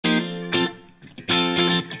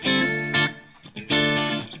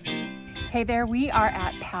Hey there, we are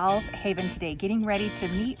at Pal's Haven today, getting ready to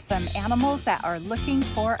meet some animals that are looking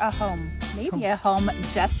for a home. Maybe a home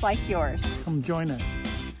just like yours. Come join us.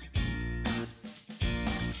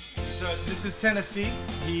 So this is Tennessee.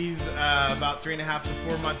 He's about 3.5 to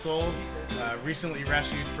 4 months old. Recently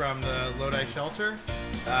rescued from the Lodi shelter.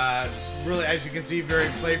 Really, as you can see, very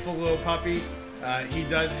playful little puppy. He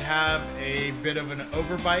does have a bit of an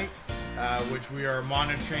overbite, which we are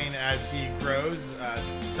monitoring as he grows.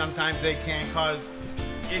 Sometimes they can cause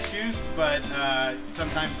issues, but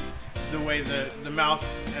sometimes the way the mouth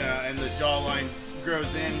and the jawline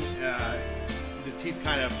grows in, the teeth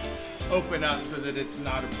kind of open up so that it's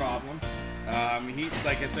not a problem. He's,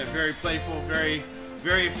 like I said, very playful,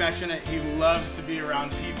 very affectionate. He loves to be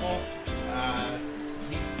around people.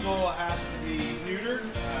 He still has to be neutered,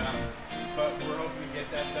 but we're hoping to get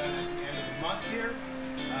that done at the end of the month here,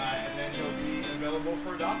 and then he'll be available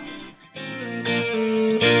for adoption.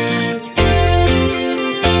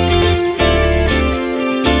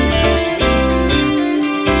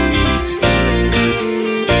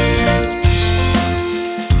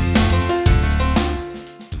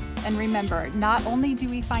 And remember, not only do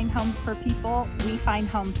we find homes for people, we find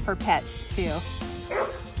homes for pets too.